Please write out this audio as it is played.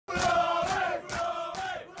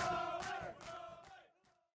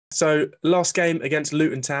So last game against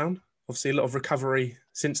Luton Town, obviously a lot of recovery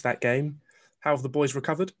since that game. How have the boys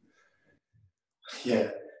recovered?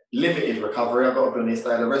 Yeah, limited recovery. I've got to be honest.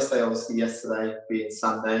 They had a rest day obviously yesterday, being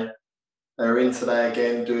Sunday. They're in today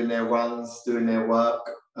again, doing their runs, doing their work.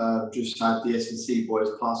 Just had the S&C boys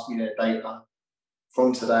pass me their data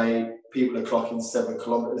from today. People are clocking 7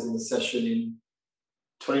 kilometres in the session in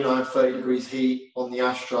 29, 30 degrees heat on the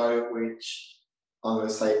Astro, which I'm going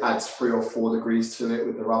to say adds 3 or 4 degrees to it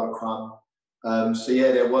with the rubber crumb. So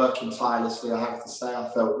yeah, they're working tirelessly. I have to say, I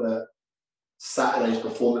felt that Saturday's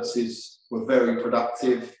performances were very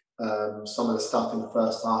productive. Some of the stuff in the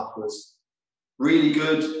first half was really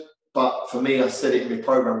good, but for me, I said it in my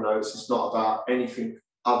programme notes, it's not about anything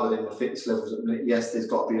other than the fitness levels. Yes, there's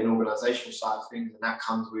got to be an organisational side of things, and that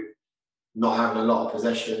comes with not having a lot of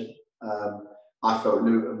possession. I felt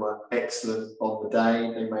Luton were excellent on the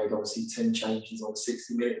day. They made obviously 10 changes on the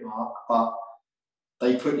 60-minute mark, but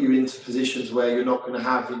they put you into positions where you're not going to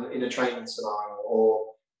have in a training scenario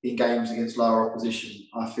or in games against lower opposition.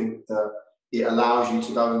 I think that it allows you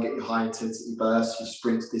to go and get your high intensity bursts, your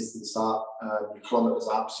sprint distance up, your kilometres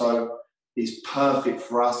up. So it's perfect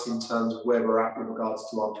for us in terms of where we're at with regards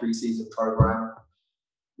to our pre-season programme.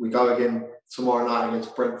 We go again tomorrow night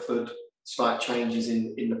against Brentford. Slight changes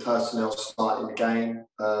in the personnel starting the game.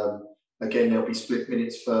 Again, there'll be split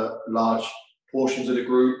minutes for large portions of the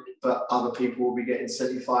group, but other people will be getting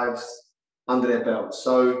 75s under their belt.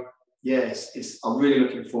 So, yes, I'm really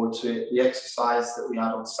looking forward to it. The exercise that we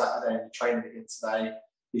had on Saturday and the training again today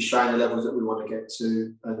is showing the levels that we want to get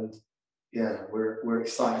to. And, yeah, we're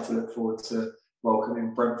excited to look forward to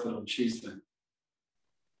welcoming Brentford on Tuesday.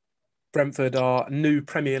 Brentford are new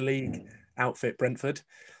Premier League outfit, Brentford.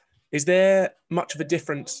 Is there much of a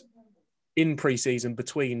difference in pre-season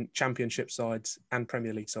between Championship sides and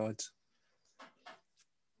Premier League sides?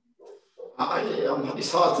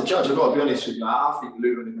 It's hard to judge. I've got to be honest with you. I think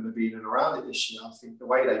Luton are going to be in and around it this year. I think the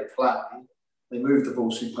way they play, they move the ball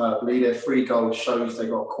superbly. Their 3 goals shows they've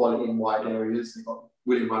got quality in wide areas. They've got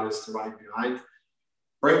willing runners to run behind.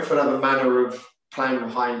 Brentford have a manner of playing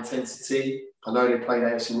with high intensity. I know they played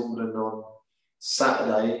AFC Wimbledon on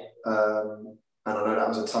Saturday, and I know that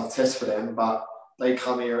was a tough test for them, but they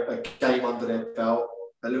come here a game under their belt,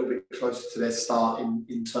 a little bit closer to their start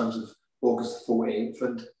in terms of August the 14th.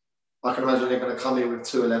 And I can imagine they're going to come here with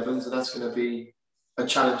 2 11s, and that's going to be a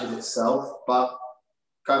challenge in itself. But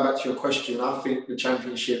going back to your question, I think the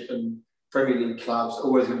Championship and Premier League clubs are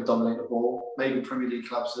always going to dominate the ball. Maybe Premier League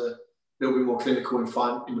clubs are a little bit more clinical in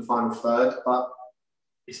the final third, but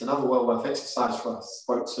it's another well-worth exercise for us.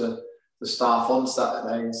 I spoke to the staff on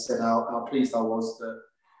Saturday and said how pleased I was that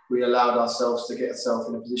we allowed ourselves to get ourselves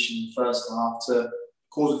in a position in the first half to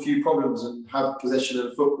cause a few problems and have possession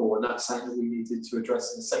of the football, and that's something that we needed to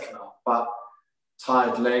address in the second half. But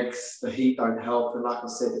tired legs, the heat don't help, and like I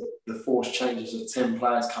said, the forced changes of 10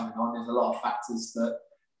 players coming on, there's a lot of factors that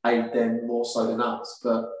aid them more so than us.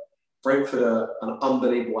 But Brentford are an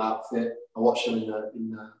unbelievable outfit. I watched them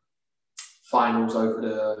in the finals over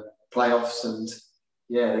the playoffs, and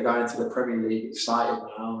yeah, they're going to the Premier League excited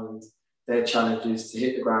now, and their challenge is to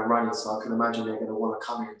hit the ground running. So I can imagine they're going to want to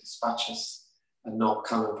come here and dispatch us and not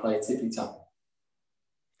come and play tippy-tap.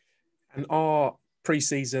 And our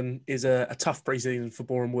pre-season is a tough pre-season for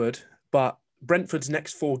Boreham Wood, but Brentford's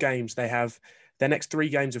next 4 games, they have their next 3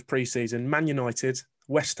 games of pre-season: Man United,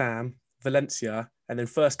 West Ham, Valencia, and then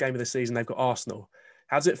first game of the season, they've got Arsenal.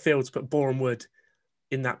 How does it feel to put Boreham Wood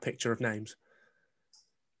in that picture of names?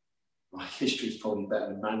 My history is probably better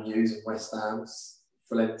than Man U's and West Ham's,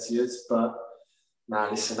 Valencia's, but now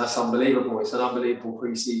listen, that's unbelievable. It's an unbelievable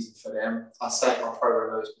pre-season for them. I said in my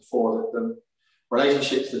programme notes before that the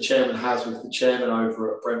relationships the chairman has with the chairman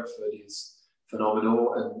over at Brentford is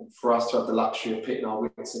phenomenal, and for us to have the luxury of pitting our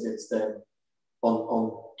wits against them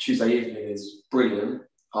on Tuesday evening is brilliant.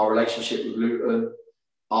 Our relationship with Luton,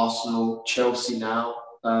 Arsenal, Chelsea now,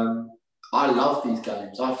 I love these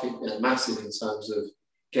games. I think they're massive in terms of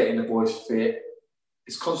getting the boys fit.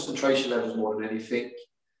 It's concentration levels more than anything.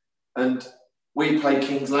 And we play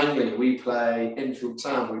Kings Langley, we play Enfield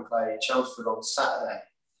Town, we play Chelmsford on Saturday.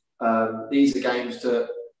 These are games that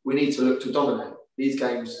we need to look to dominate. These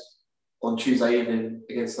games on Tuesday evening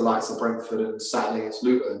against the likes of Brentford and Saturday against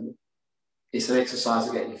Luton, it's an exercise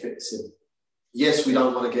of getting your fitness in. Yes, we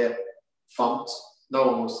don't want to get thumped. No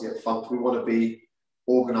one wants to get thumped. We want to be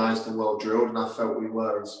organised and well drilled, and I felt we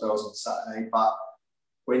were in spells on Saturday. But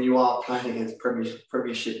when you are playing against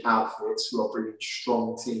Premiership outfits who are bringing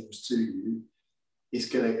strong teams to you, it's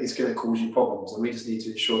gonna cause you problems, and we just need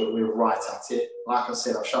to ensure that we're right at it. Like I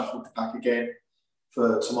said, I've shuffled the pack again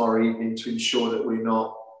for tomorrow evening to ensure that we're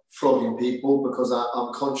not flogging people because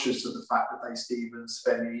I'm conscious of the fact that Dave Stevens,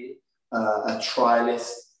 Femi, a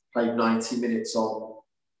trialist, played 90 minutes on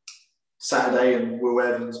Saturday, and Will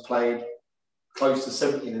Evans played close to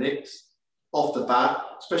 70 minutes off the bat,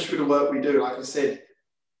 especially with the work we do. Like I said,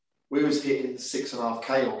 we was hitting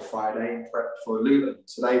 6.5K on Friday in prep for Luton.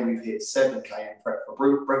 Today we've hit 7K in prep for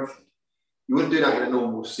Brentford. You wouldn't do that in a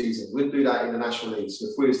normal season. We wouldn't do that in the National League. So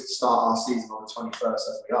if we was to start our season on the 21st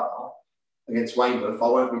as we are against Weymouth, I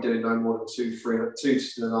won't be doing no more than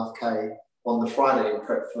 2.5K on the Friday in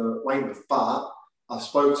prep for Weymouth. But I've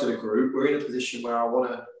spoke to the group. We're in a position where I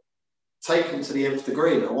want to take them to the nth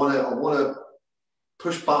degree. I want to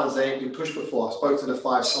push buttons they ain't been pushed before. I spoke to the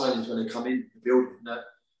 5 signings when they come in the building that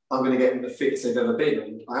I'm going to get them the fittest they've ever been.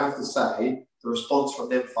 And I have to say, the response from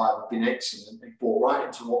them 5 have been excellent. They bought right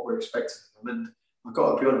into what we're expecting of them. And I've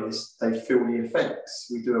got to be honest, they feel the effects.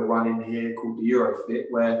 We do a run in here called the Eurofit,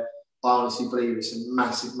 where I honestly believe it's a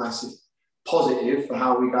massive, massive positive for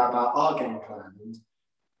how we go about our game plan. And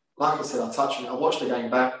like I said, I touched on it. I watched the game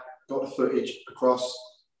back, got the footage across,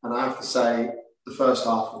 and I have to say, the first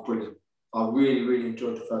half was brilliant. I really, really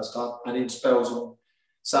enjoyed the first half. And in spells on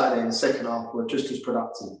Saturday in the second half were just as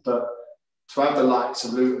productive. But to have the likes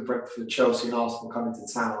of Luton, Brentford, Chelsea and Arsenal coming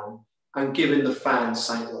to town and giving the fans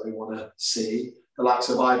something that they want to see, the likes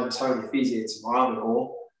of Ivan Toney, if he's here tomorrow, I don't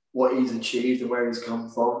know what he's achieved and where he's come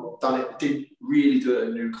from. Did really do it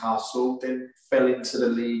at Newcastle, then fell into the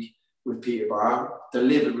league with Peterborough,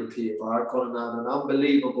 delivered with Peterborough, gone and had an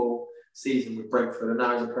unbelievable season with Brentford, and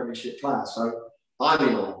now he's a Premiership player. So I'm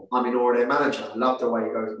in awe of their manager. I love the way he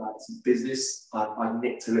goes about his business. I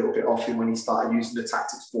nicked a little bit off him when he started using the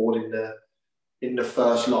tactics board in the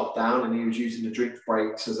first lockdown, and he was using the drink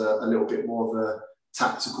breaks as a little bit more of a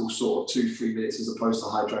tactical sort of 2-3 minutes as opposed to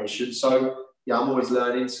hydration. So yeah, I'm always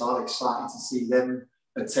learning. So I'm excited to see them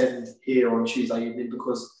attend here on Tuesday evening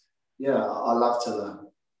because yeah, I love to learn.